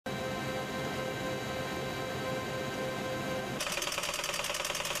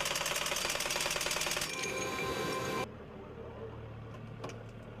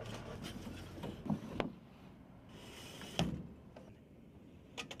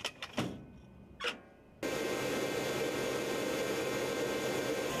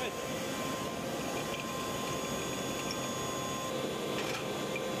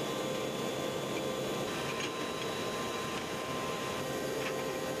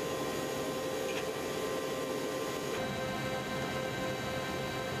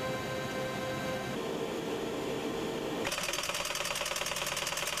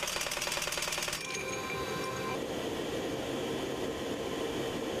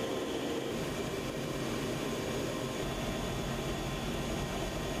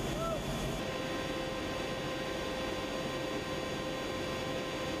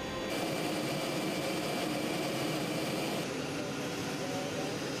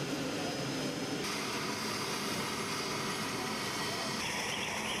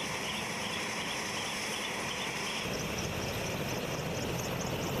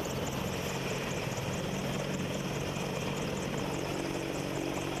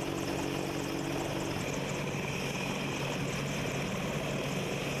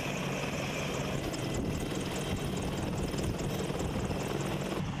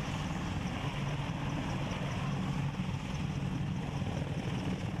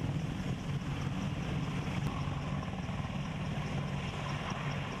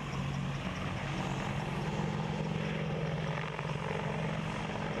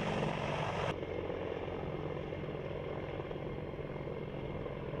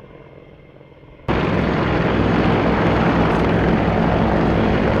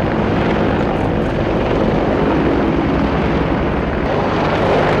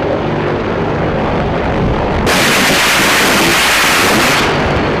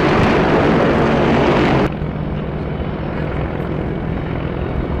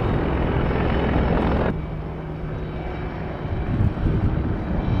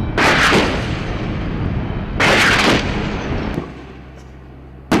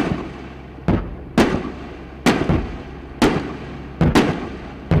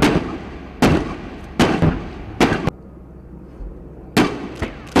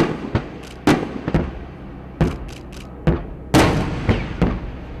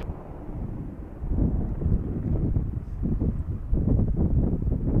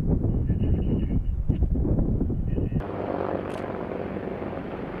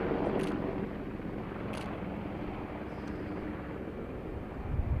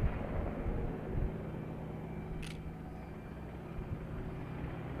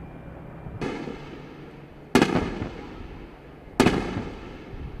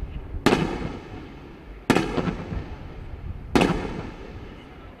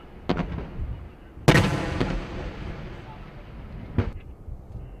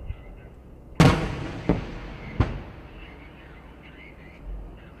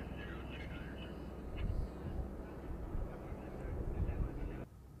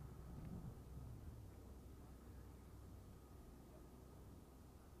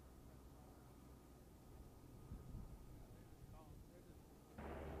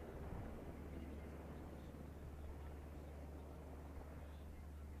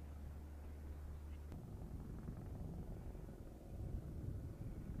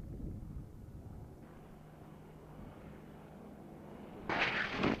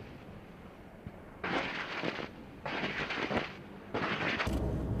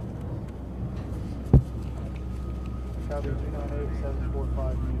Copy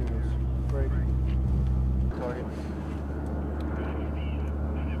 298-745 meters. Break. Target.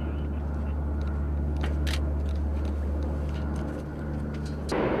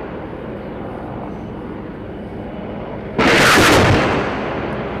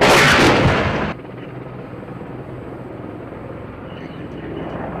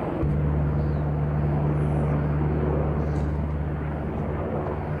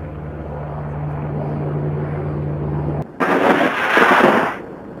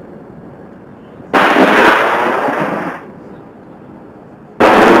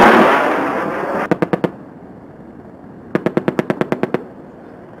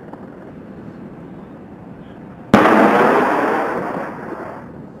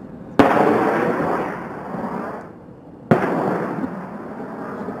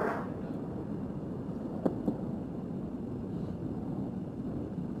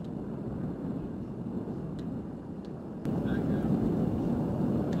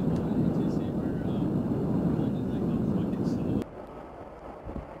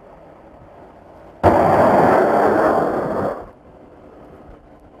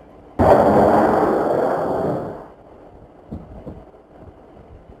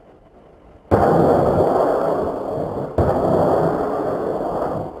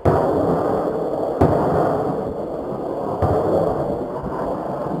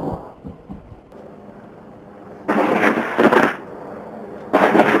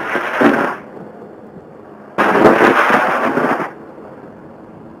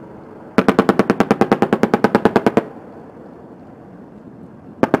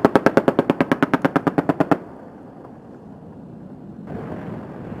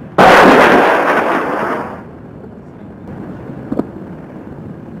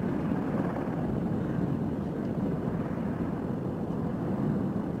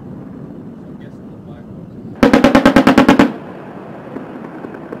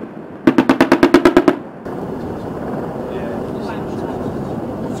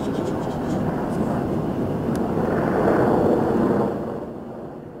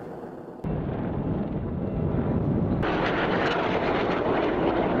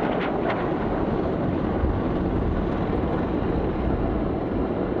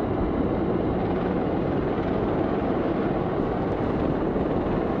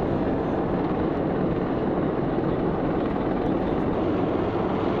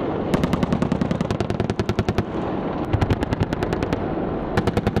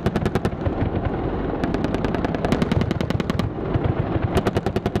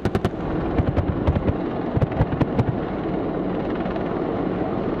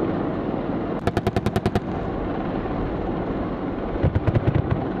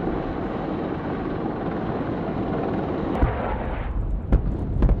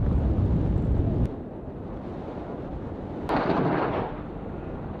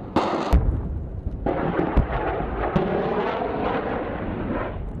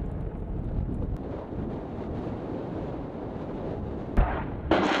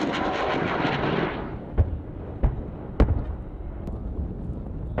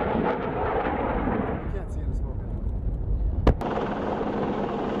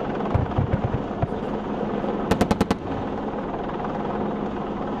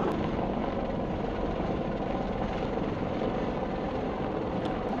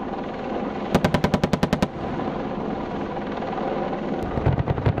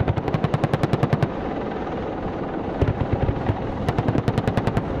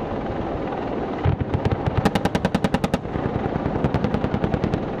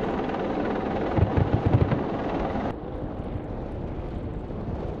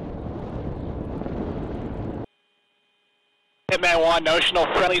 Hitman 1, notional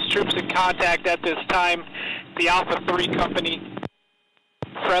friendlies, troops in contact at this time. The Alpha 3 company.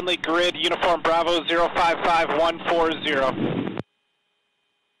 Friendly grid, uniform Bravo 055140.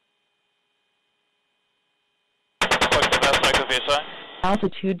 What's the best cycle VSI?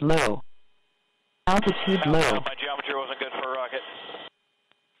 Altitude low. Altitude low. My geometry wasn't good for a rocket.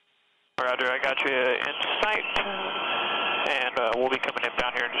 Roger, I got you in sight. And we'll be coming in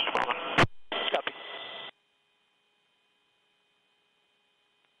down here in just a moment. Copy.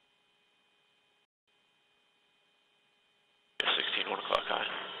 1 o'clock high.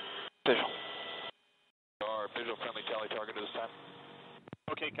 Visual. Our visual friendly tally target at this time.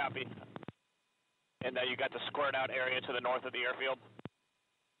 Okay, copy. And you got the squared out area to the north of the airfield?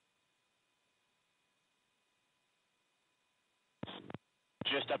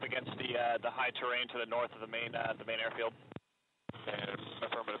 Just up against the high terrain to the north of the main airfield. And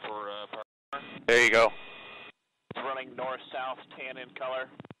affirmative for power. There you go. It's running north-south, tan in color.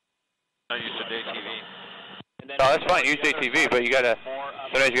 I used a day TV. And then No, that's fine. Use ATV, but you gotta,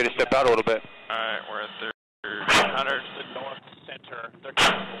 sometimes you gotta step out a little bit. Alright, we're at 300. The north center. They're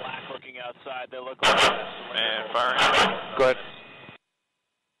kind of black looking outside. They look like and firing. Go ahead.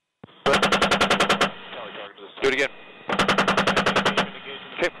 Do it again.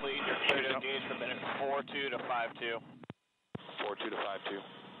 Okay. You're clear to engage for minute 42 to 52. 42 to 52.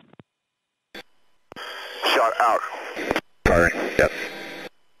 Shot out. Firing, yep.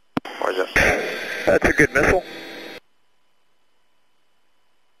 Where's that? That's a good missile.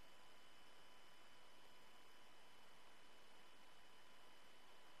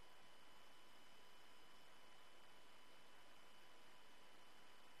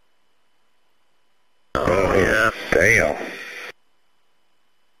 Oh, yeah. Damn.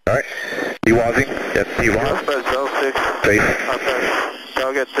 Alright. Dewazing. Yep, Dewaz. Zone 6. Safe.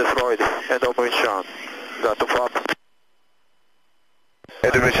 Target destroyed. End operation. Got the flop.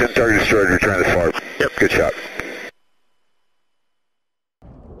 End of mission, target destroyed, return to the FLIR. Yep, good shot.